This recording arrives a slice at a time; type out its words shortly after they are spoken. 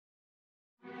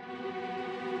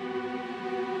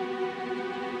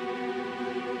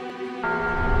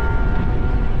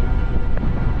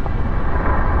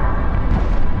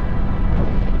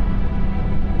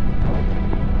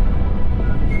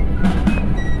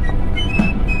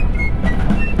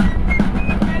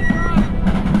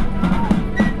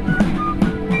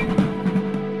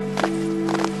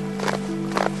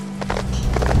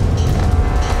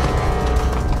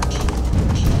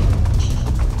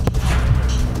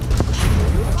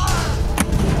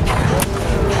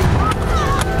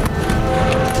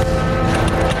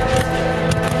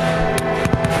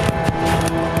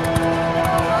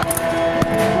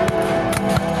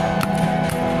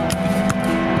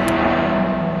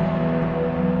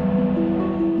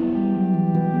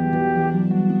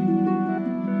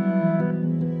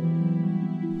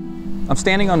I'm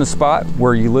standing on the spot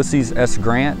where Ulysses S.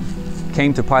 Grant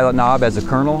came to Pilot Knob as a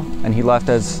colonel and he left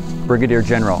as brigadier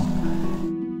general.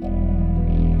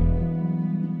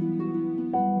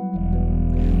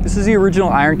 This is the original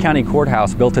Iron County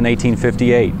Courthouse built in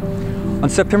 1858. On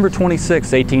September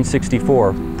 26,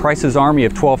 1864, Price's army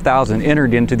of 12,000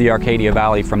 entered into the Arcadia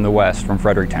Valley from the west, from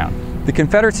Fredericktown. The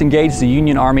Confederates engaged the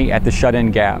Union Army at the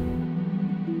Shut-In Gap.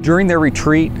 During their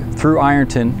retreat through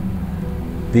Ironton,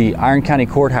 the Iron County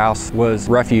Courthouse was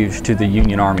refuge to the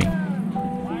Union Army.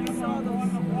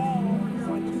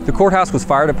 The courthouse was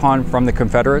fired upon from the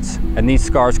Confederates, and these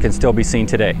scars can still be seen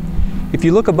today. If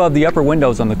you look above the upper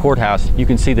windows on the courthouse, you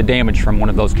can see the damage from one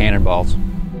of those cannonballs.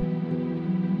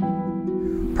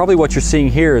 Probably what you're seeing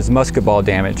here is musket ball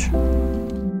damage.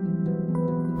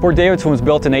 Fort Davidson was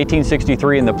built in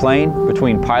 1863 in the plain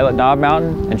between Pilot Knob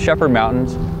Mountain and Shepherd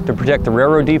Mountains to protect the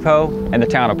railroad depot and the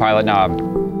town of Pilot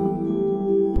Knob.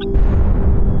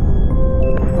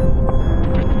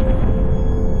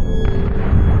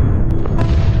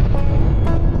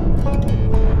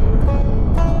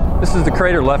 This is the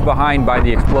crater left behind by the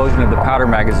explosion of the powder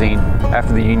magazine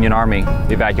after the Union Army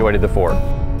evacuated the fort.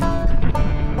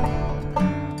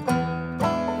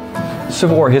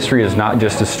 Civil War history is not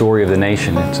just a story of the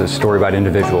nation, it's a story about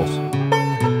individuals.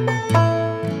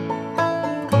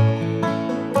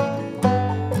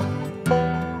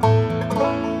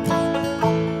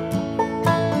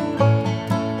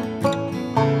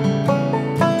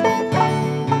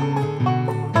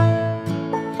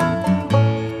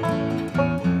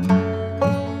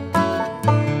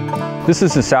 This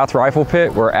is the South Rifle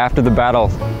Pit, where after the battle,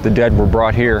 the dead were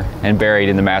brought here and buried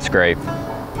in the mass grave.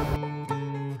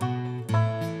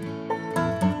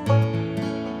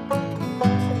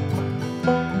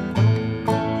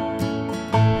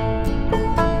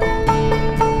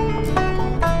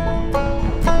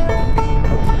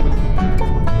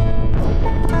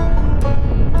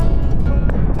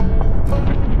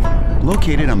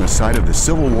 Located on the site of the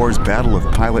Civil War's Battle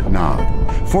of Pilot Knob,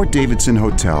 Fort Davidson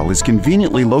Hotel is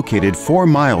conveniently located 4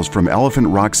 miles from Elephant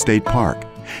Rock State Park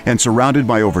and surrounded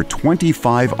by over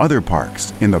 25 other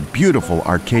parks in the beautiful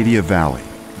Arcadia Valley.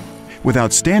 With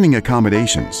outstanding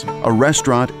accommodations, a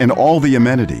restaurant, and all the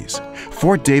amenities,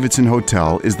 Fort Davidson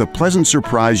Hotel is the pleasant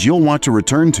surprise you'll want to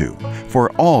return to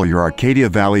for all your Arcadia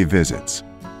Valley visits.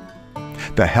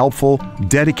 The helpful,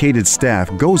 dedicated staff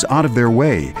goes out of their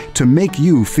way to make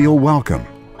you feel welcome.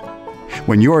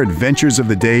 When your adventures of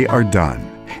the day are done,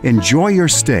 enjoy your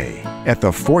stay at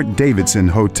the Fort Davidson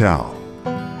Hotel.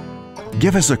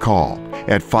 Give us a call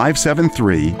at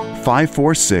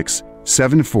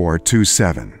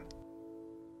 573-546-7427.